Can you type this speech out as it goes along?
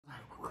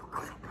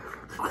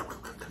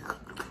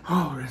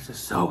this is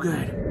so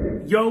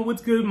good. Yo,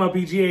 what's good, my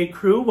BGA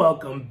crew?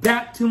 Welcome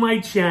back to my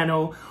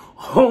channel.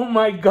 Oh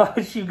my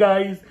gosh, you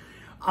guys.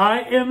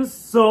 I am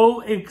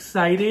so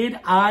excited.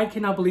 I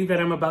cannot believe that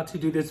I'm about to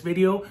do this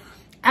video.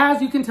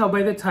 As you can tell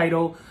by the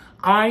title,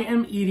 I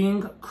am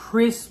eating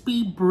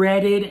crispy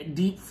breaded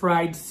deep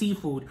fried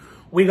seafood.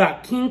 We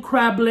got king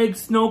crab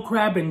legs, snow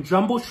crab, and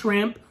jumbo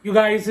shrimp. You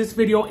guys, this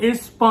video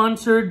is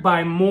sponsored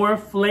by More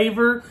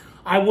Flavor.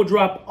 I will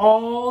drop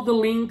all the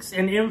links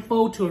and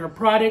info to her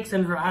products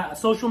and her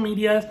social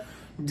media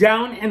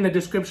down in the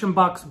description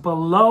box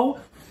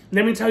below.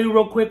 Let me tell you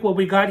real quick what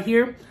we got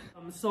here.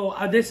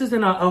 This is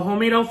a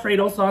homemade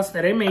Alfredo sauce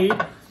that I made,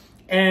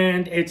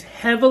 and it's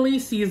heavily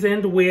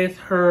seasoned with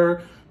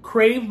her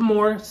Crave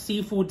More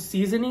seafood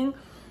seasoning.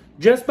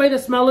 Just by the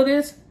smell of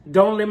this,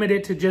 don't limit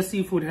it to just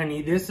seafood,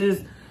 honey.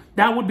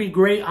 That would be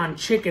great on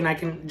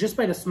chicken. Just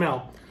by the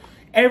smell.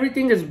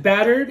 Everything is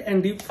battered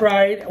and deep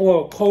fried,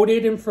 or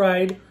coated and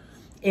fried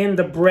in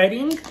the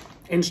breading.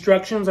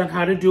 Instructions on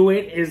how to do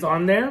it is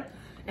on there.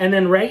 And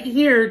then right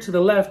here to the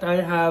left,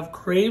 I have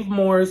Crave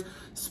More's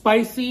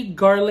spicy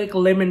garlic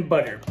lemon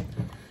butter.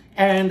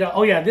 And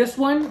oh yeah, this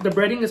one, the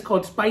breading is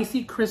called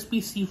spicy crispy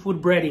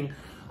seafood breading.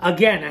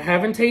 Again, I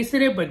haven't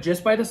tasted it, but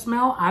just by the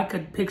smell, I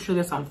could picture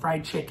this on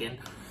fried chicken.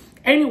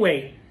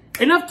 Anyway,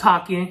 enough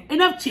talking,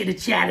 enough chitter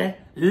chatter.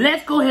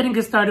 Let's go ahead and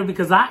get started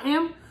because I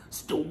am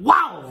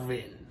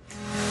starving.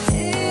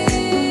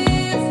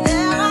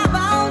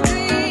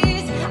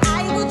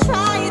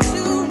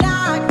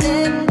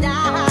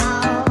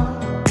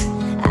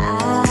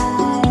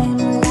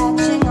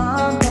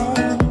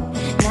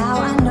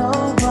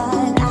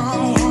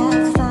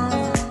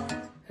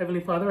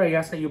 Heavenly Father, I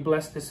ask that you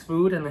bless this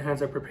food and the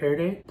hands that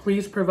prepared it.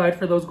 Please provide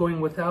for those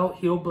going without.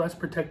 Heal, bless,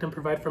 protect, and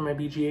provide for my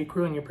BGA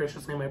crew. In your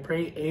precious name I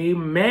pray.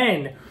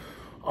 Amen.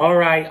 All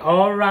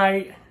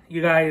right,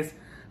 you guys.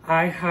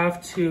 I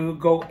have to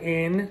go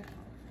in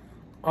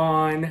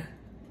on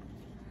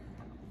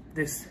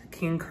this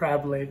king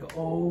crab leg.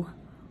 Oh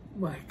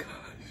my gosh.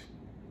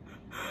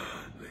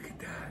 Look at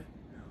that.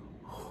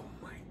 Oh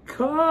my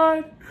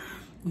God.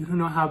 You don't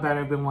know how bad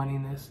I've been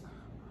wanting this.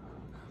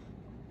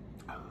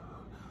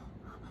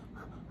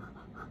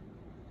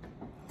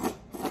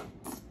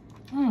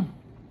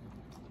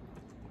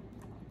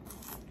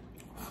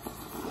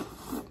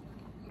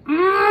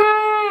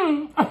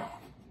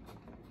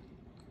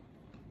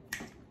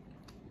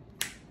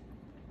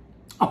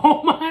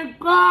 Oh my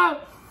God.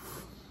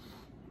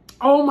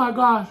 Oh my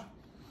gosh.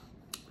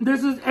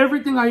 This is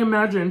everything I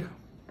imagined.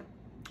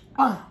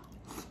 Wow.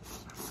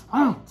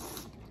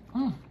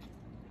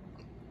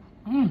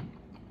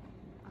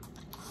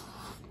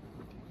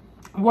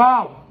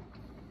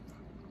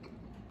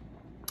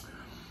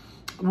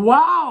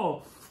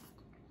 Wow.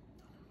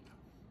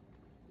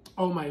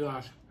 Oh my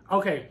gosh.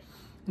 Okay.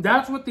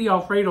 That's with the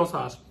Alfredo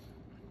sauce.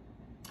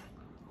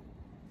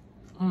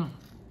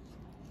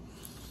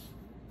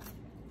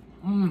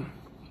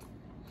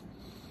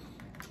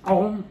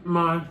 Oh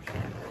my.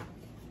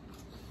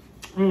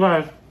 You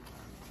guys.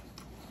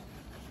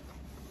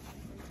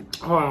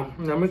 Hold on.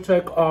 Let me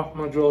take off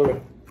my jewelry.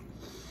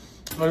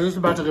 It's just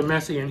about to get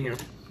messy in here.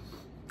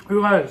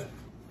 You guys.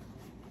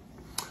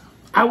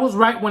 I was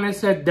right when I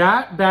said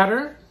that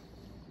batter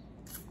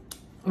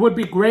would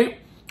be great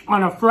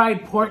on a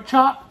fried pork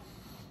chop,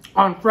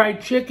 on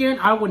fried chicken.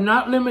 I would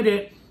not limit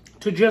it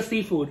to just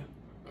seafood.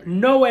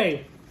 No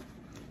way.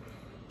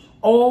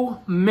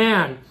 Oh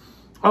man.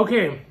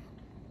 Okay.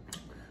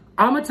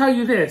 I'm gonna tell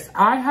you this.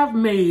 I have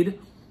made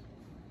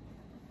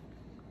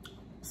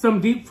some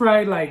deep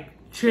fried like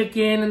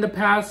chicken in the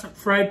past,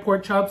 fried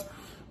pork chops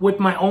with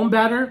my own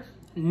batter.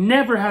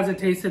 Never has it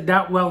tasted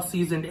that well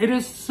seasoned. It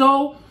is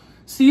so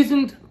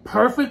seasoned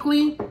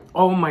perfectly.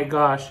 Oh my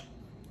gosh.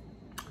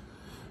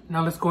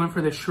 Now let's go in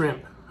for the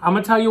shrimp. I'm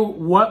gonna tell you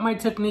what my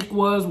technique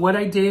was, what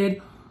I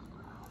did.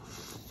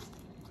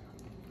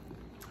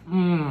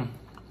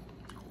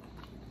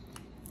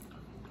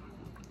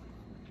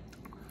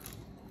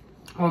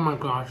 Oh my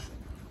gosh.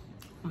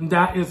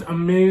 That is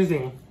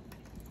amazing.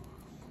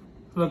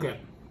 Look at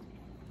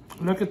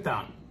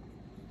that.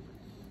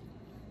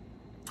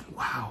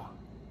 Wow.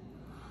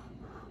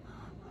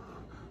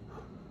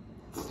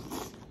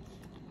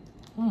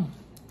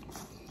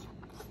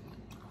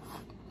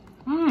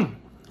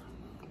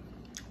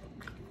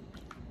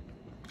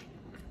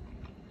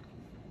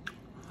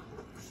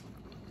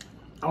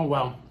 Oh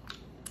wow.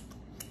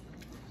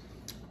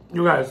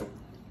 You guys,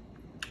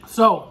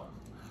 so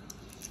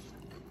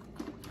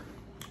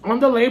on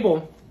the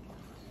label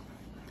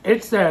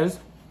it says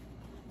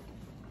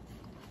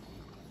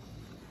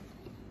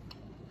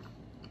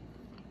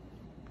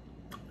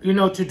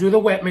to do the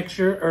wet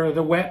mixture or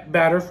the wet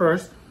batter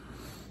first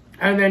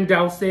and then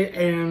douse it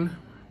in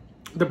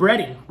the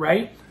breading,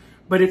 right?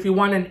 But if you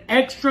want an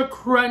extra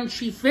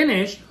crunchy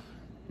finish,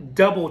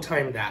 double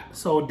time that.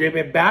 So dip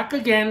it back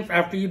again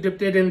after you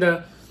dipped it in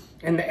the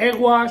egg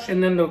wash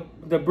and then the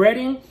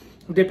breading.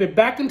 Dip it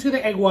back into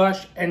the egg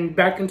wash and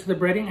back into the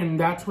breading, and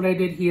that's what I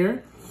did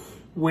here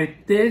with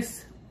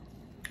this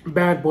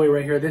bad boy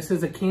right here. This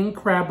is a king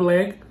crab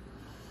leg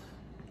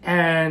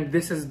And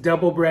this is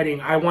double breading.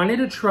 I wanted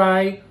to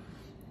try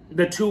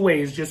the 2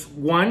 ways, just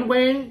one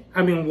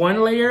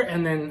layer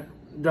and then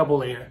double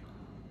layer.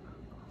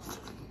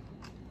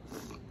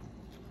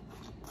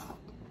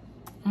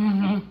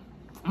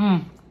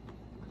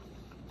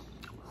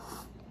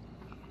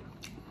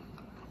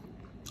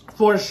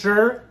 For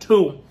sure,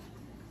 2.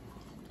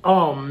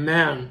 Oh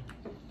man.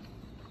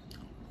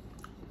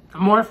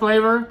 More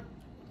flavor.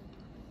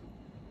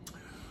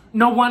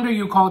 No wonder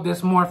you called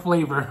this more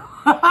flavor.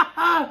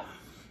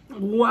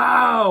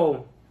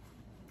 Wow.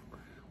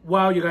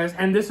 Wow, you guys.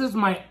 And this is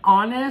my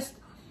honest,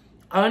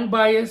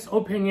 unbiased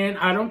opinion.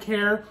 I don't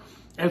care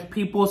if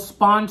people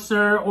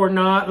sponsor or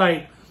not.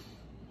 Like,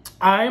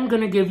 I'm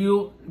going to give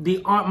you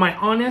my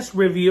honest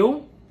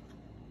review.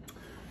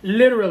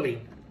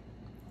 Literally.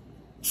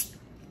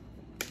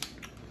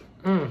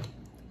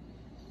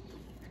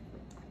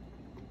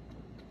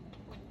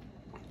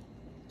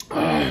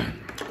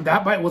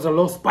 That bite was a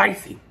little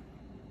spicy.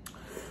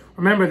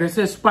 Remember, this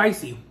is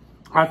spicy.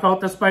 I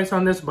felt the spice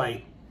on this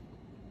bite.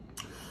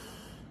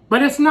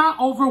 But it's not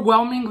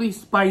overwhelmingly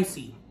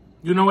spicy.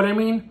 You know what I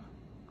mean?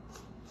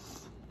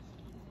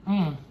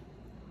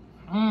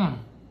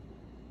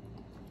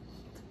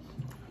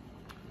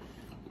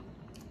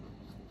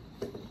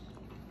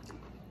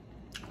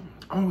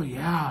 Oh,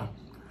 yeah.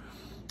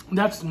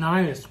 That's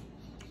nice.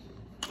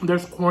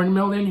 There's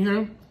cornmeal in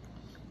here.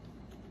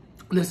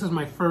 This is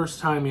my first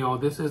time, y'all.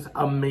 This is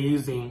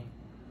amazing.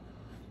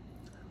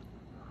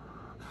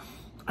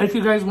 If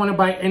you guys want to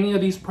buy any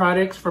of these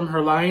products from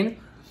her line,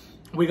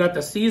 we got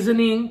the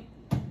seasoning,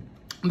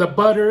 the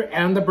butter,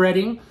 and the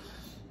breading.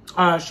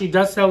 She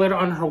does sell it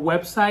on her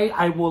website.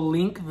 I will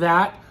link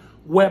that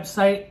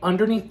website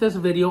underneath this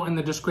video in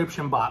the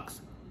description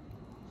box.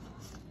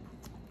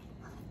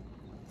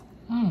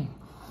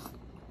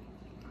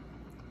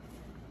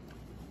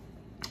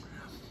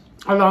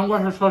 Along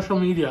with her social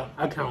media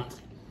accounts.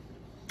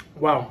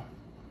 Wow.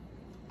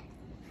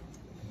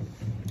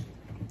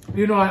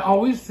 You know, I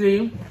always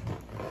see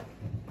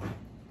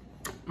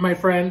my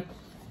friend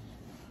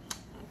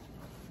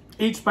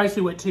eat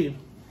spicy with tea.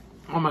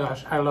 Oh my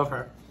gosh, I love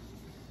her.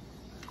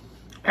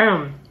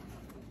 And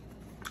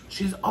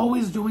she's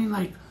always doing,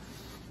 like,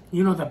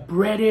 you know, the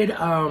breaded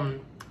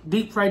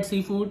deep fried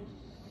seafood.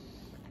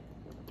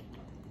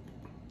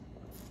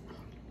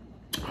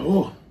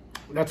 Oh,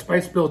 that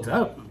spice builds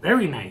up.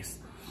 Very nice.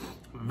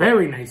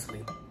 Very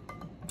nicely.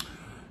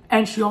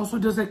 And she also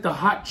does, like, the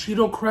hot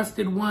Cheeto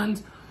crusted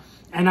ones.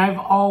 And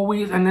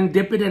and then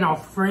dip it in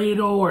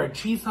Alfredo or a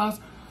cheese sauce.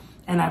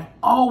 And I've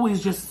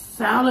always just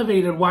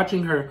salivated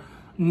watching her.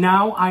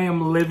 Now I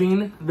am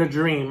living the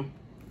dream.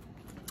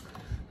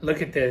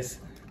 Look at this.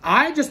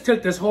 I just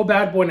took this whole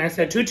bad boy and I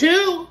said,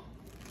 Tutu.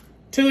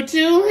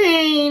 Tutu,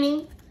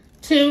 honey.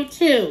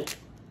 Tutu.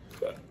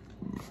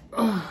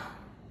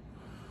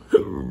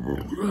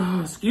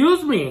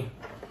 Excuse me.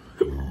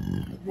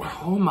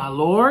 Oh, my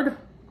Lord.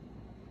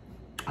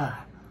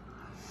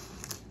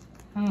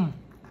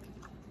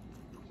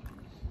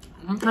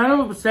 I'm kind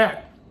of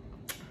upset.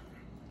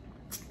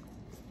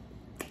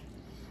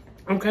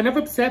 I'm kind of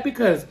upset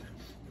because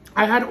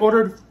I had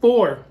ordered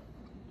 4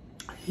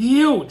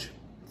 huge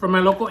from my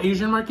local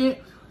Asian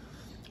market.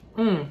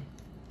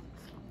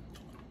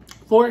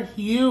 4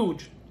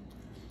 huge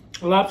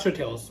lobster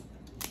tails.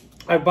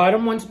 I bought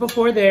them once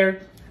before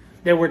there.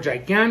 They were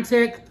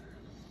gigantic.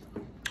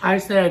 I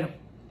said,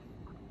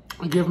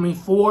 give me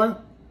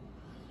 4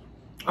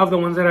 of the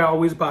ones that I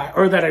always buy,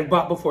 or that I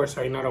bought before.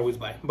 Sorry, not always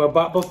buy, but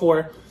bought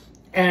before.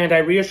 And I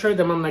reassured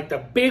them I'm like the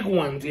big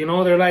ones, you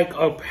know, they're like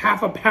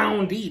half a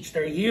pound each.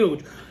 They're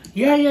huge.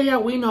 Yeah,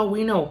 we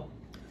know.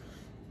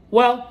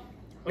 Well,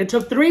 it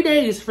took 3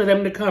 days for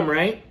them to come,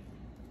 right?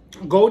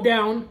 Go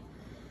down.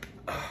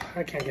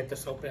 I can't get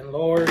this open,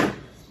 Lord.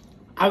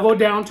 I go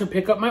down to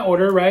pick up my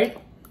order, right?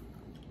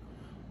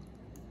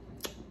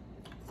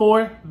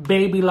 4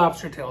 baby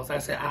lobster tails. I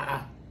said,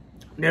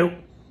 nope.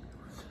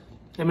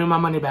 Give me my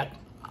money back.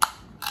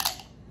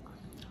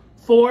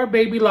 4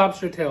 baby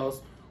lobster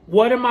tails.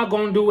 What am I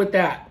going to do with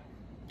that?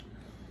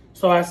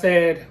 So I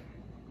said,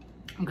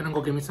 I'm going to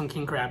go get me some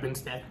king crab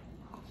instead.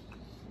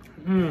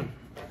 And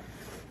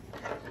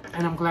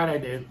I'm glad I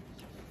did.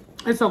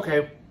 It's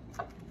okay.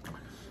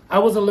 I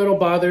was a little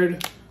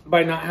bothered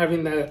by not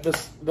having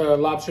the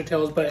lobster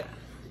tails, but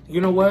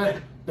you know what?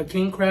 The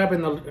king crab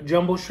and the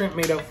jumbo shrimp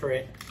made up for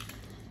it.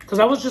 Because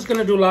I was just going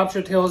to do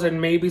lobster tails and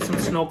maybe some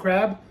snow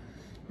crab.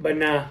 But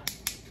nah,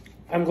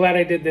 I'm glad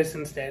I did this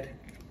instead.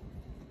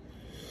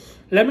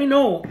 Let me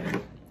know.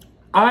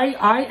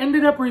 I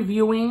ended up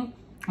reviewing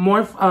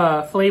more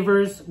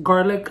flavors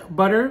garlic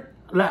butter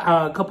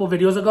a couple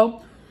videos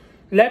ago.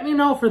 Let me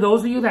know for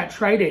those of you that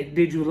tried it.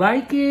 Did you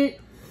like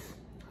it?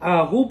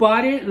 Who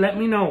bought it? Let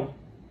me know.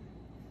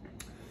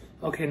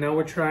 Okay, now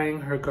we're trying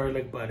her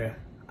garlic butter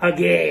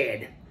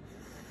again.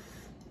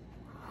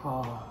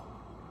 Oh.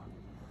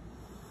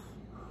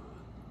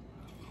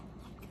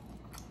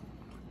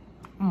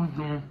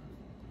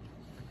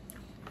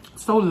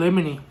 So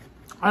lemony.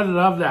 I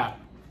love that.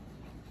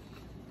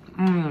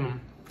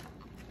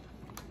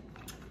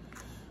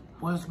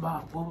 What's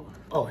about?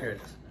 Oh, here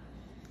it is.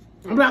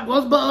 I'm like,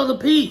 what's the other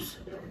piece?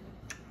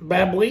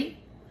 Bad boy.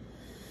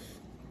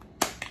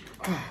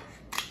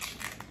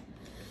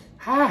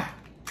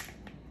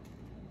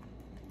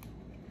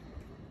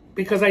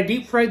 Because I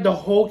deep fried the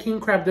whole king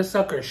crab, this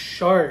sucker's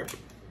sharp.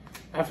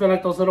 I feel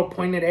like those little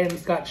pointed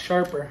ends got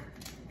sharper.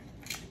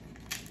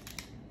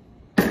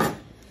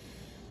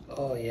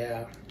 Oh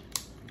yeah.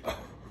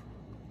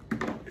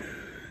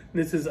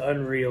 This is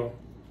unreal.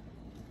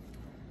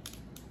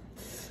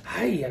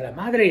 Ay, a la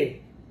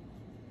madre.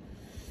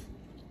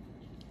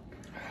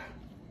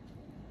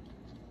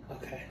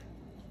 Okay.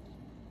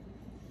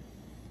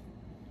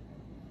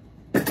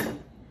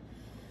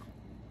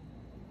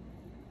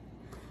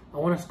 I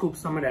want to scoop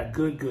some of that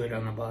good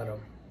on the bottom.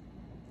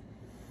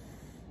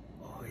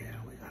 Oh yeah,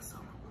 we got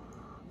some.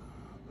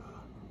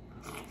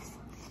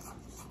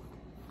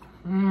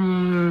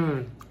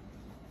 Mmm.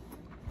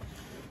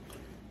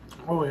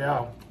 Oh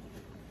yeah.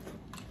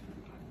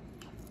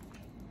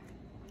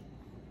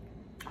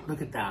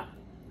 Look at that.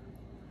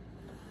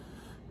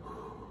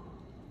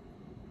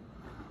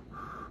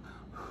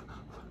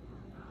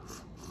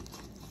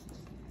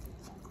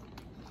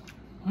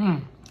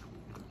 Mmm.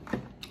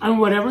 And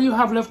whatever you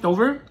have left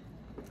over,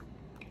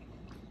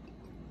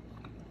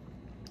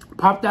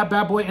 pop that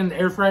bad boy in the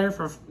air fryer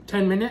for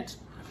 10 minutes.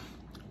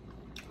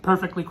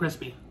 Perfectly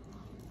crispy.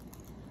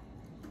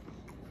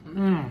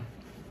 Mmm.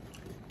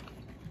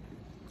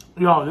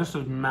 Yo, this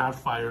is mad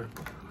fire.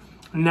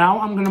 Now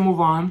I'm gonna move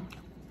on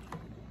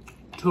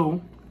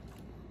to,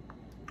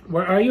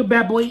 where are you,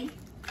 bad boy?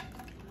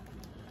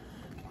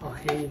 Oh,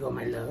 here you go,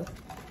 my love.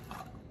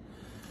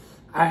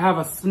 I have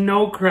a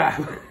snow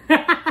crab.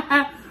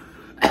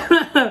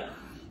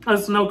 A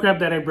snow crab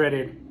that I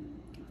breaded.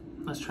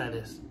 Let's try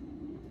this.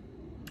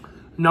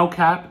 No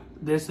cap,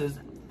 this is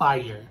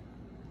fire.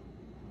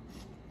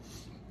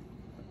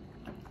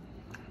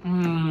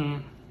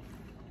 Mmm.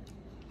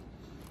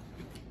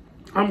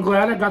 I'm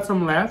glad I got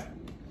some left.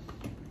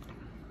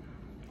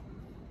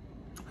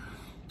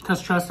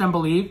 Because trust and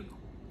believe,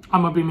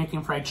 I'm going to be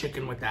making fried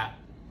chicken with that.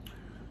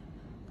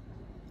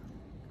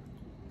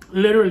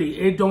 Literally,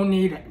 it don't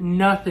need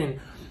nothing.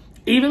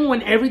 Even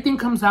when everything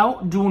comes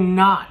out, do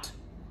not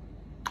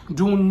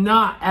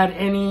add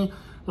any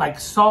like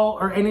salt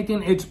or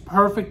anything. It's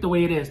perfect the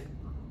way it is.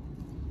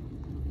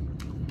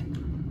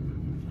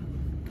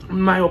 In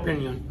my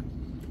opinion.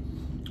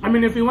 I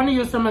mean, if you want to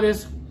use some of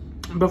this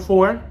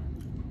before,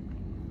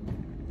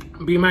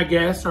 be my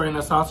guest or in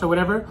a sauce or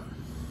whatever.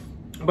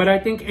 But I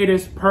think it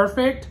is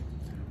perfect.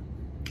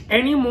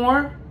 Any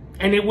more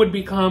and it would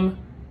become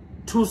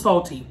too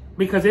salty.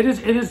 Because it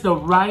is the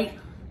right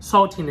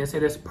saltiness.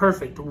 It is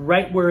perfect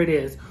right where it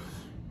is.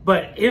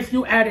 But if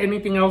you add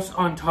anything else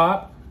on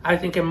top, I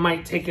think it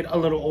might take it a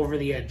little over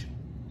the edge.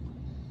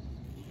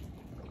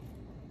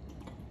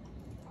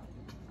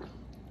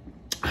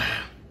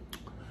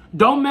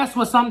 Don't mess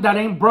with something that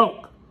ain't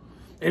broke.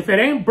 If it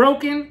ain't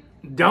broken,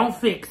 don't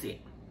fix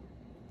it.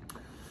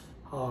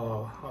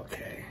 Oh,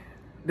 okay.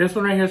 This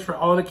one right here is for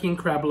all the king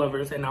crab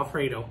lovers and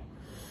Alfredo.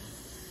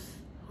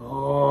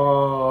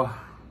 Oh.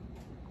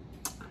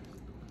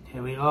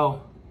 Here we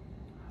go.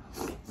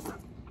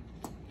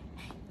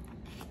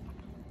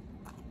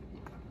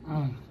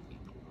 Mm.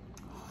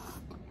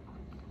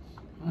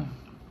 Mm.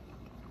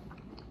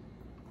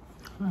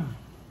 Mm.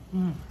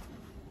 Mm.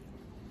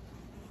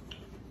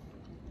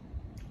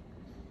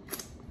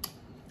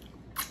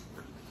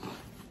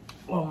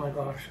 Oh my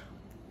gosh.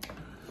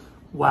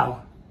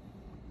 Wow.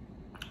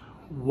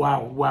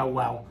 Wow, wow,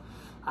 wow.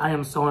 I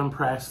am so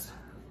impressed.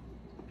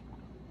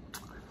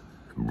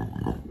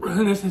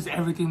 This is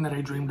everything that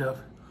I dreamed of.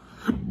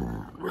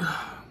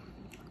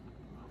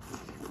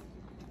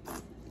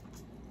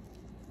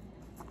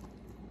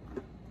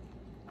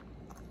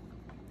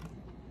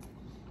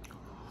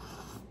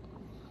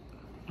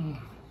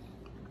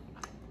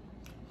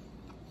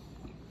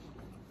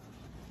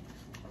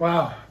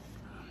 Wow.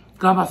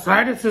 Got my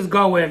sinuses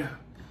going.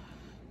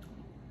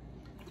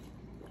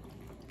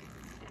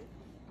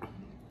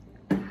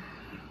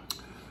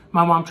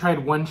 My mom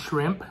tried one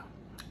shrimp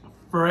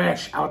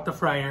fresh out the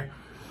fryer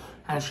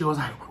and she was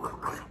like,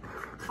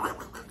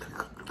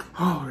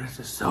 oh, this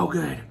is so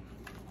good.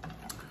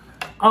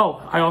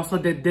 Oh, I also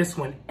did this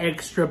one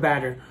extra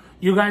batter.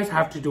 You guys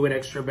have to do it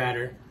extra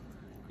batter.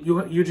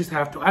 You just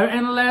have to.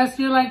 Unless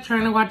you're like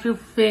trying to watch your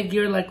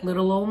figure like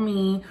little old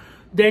me,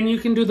 then you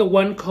can do the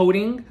one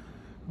coating.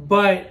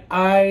 But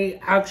I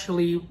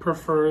actually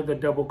prefer the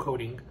double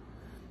coating.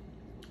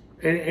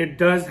 It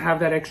does have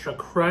that extra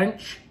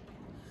crunch.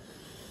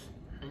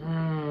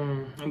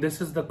 And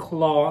this is the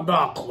claw.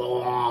 The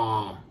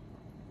claw.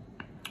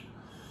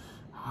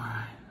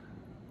 Alright.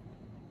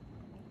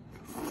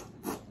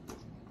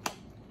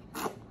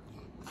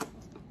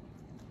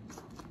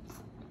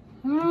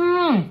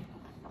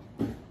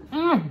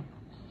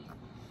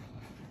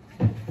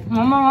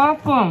 Mama,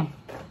 welcome.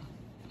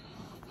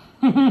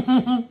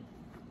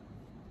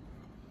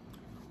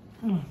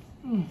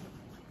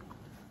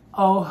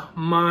 Oh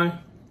my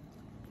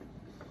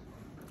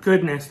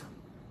goodness.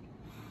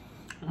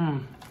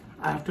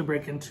 I have to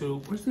break into,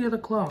 where's the other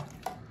claw?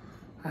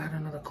 I had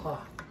another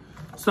claw.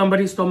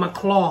 Somebody stole my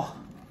claw.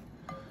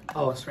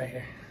 Oh, it's right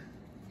here.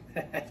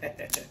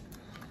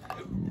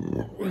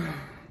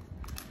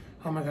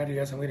 Oh my God, you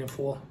guys, I'm getting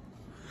full.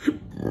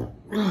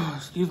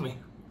 Excuse me.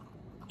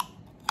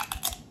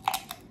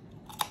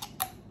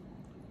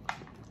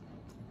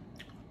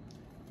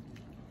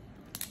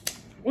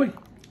 Oi.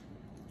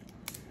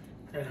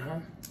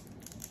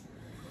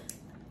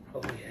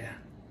 Oh yeah.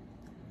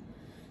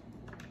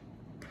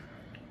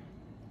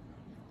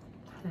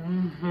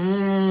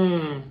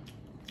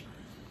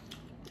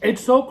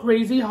 It's so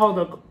crazy how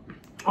the,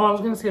 oh, I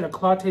was gonna say the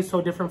claw tastes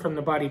so different from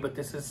the body, but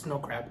this is snow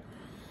crab.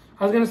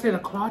 I was gonna say the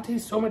claw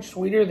tastes so much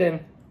sweeter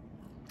than,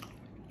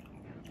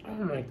 oh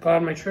my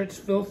God, my shirt's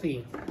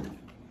filthy.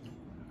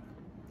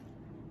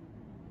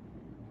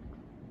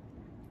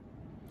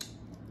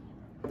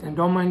 And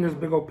don't mind this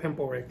big old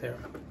pimple right there.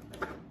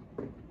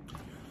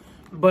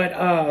 But,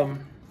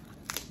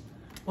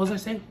 what was I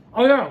saying?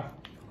 Oh yeah,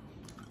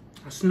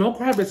 snow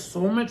crab is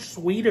so much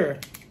sweeter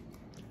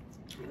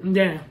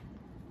than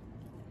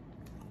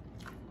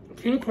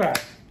king crab.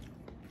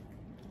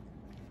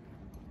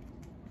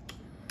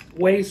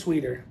 Way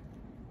sweeter.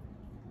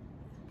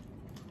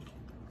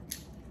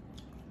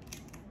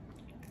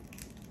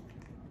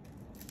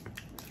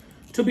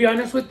 To be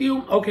honest with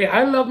you, okay,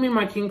 I love me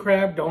my king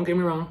crab, don't get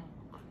me wrong.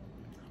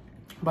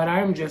 But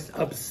I'm just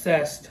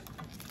obsessed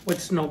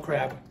with snow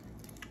crab.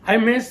 I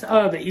miss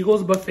the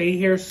Eagles buffet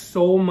here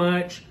so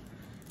much.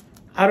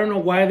 I don't know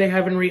why they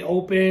haven't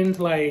reopened.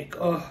 Like,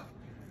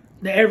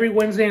 every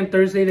Wednesday and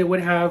Thursday they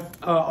would have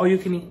all you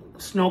can eat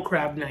snow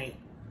crab night.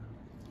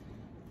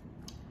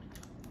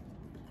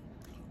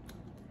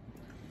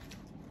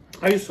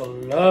 I used to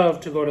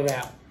love to go to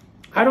that.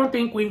 I don't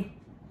think we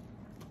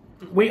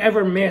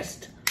ever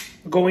missed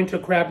going to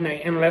crab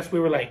night unless we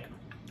were like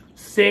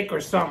sick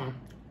or something.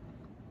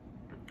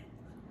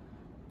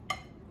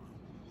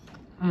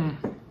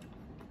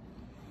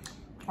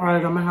 All right,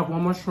 I'm gonna have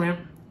one more shrimp.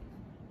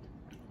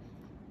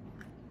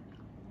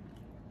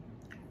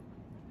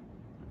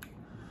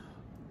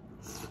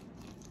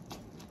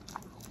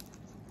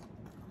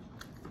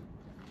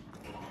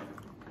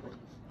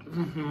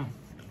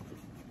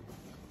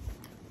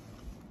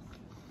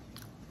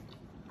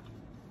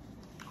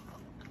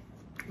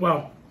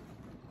 Well,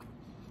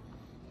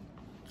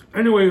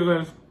 anyway, you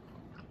guys,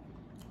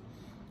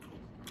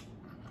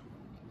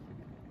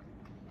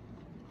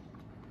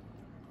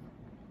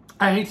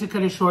 I hate to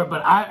cut it short,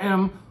 but I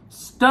am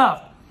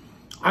stuffed.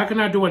 I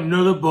cannot do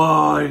another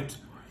bite.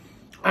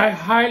 I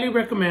highly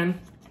recommend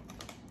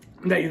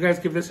that you guys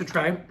give this a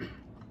try.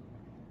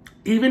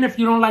 Even if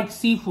you don't like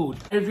seafood.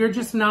 If you're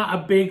just not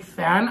a big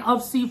fan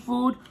of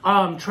seafood,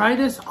 try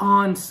this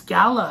on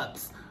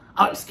scallops.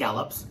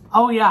 Scallops.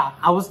 Oh yeah,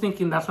 I was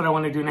thinking that's what I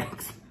want to do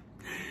next.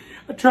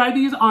 Try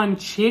these on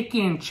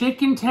chicken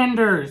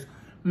tenders.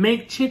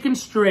 Make chicken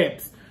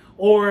strips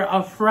or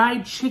a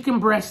fried chicken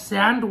breast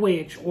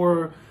sandwich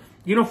or,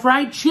 you know,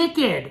 fried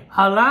chicken.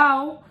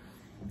 Hello.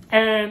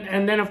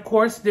 And then of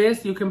course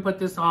this, you can put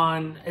this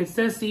on, it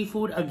says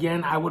seafood.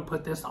 Again, I would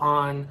put this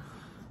on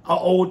an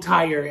old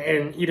tire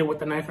and eat it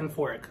with a knife and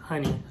fork,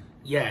 honey.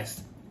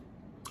 Yes.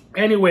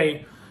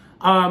 Anyway,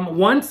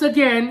 once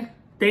again,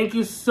 thank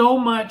you so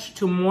much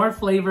to More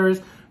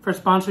Flavors for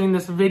sponsoring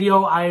this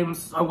video. I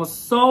was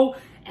so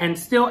and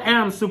still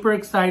am super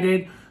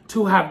excited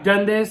to have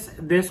done this.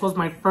 This was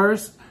my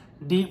first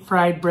deep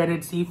fried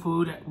breaded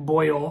seafood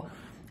boil,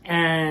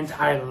 and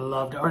I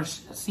loved it, or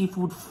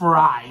seafood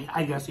fry,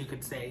 I guess you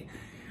could say.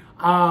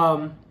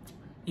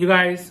 You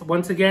guys,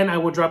 once again, I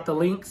will drop the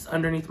links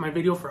underneath my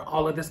video for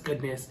all of this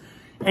goodness.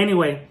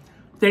 Anyway,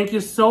 thank you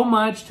so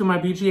much to my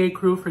BGA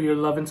crew for your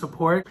love and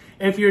support.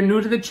 If you're new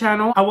to the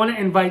channel, I want to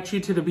invite you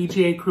to the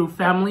BGA crew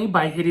family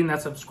by hitting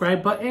that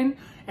subscribe button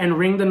and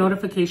ring the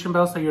notification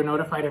bell so you're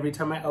notified every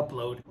time I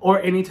upload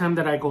or anytime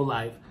that I go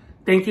live.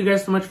 Thank you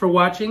guys so much for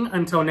watching.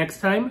 Until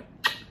next time,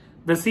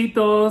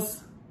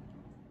 besitos.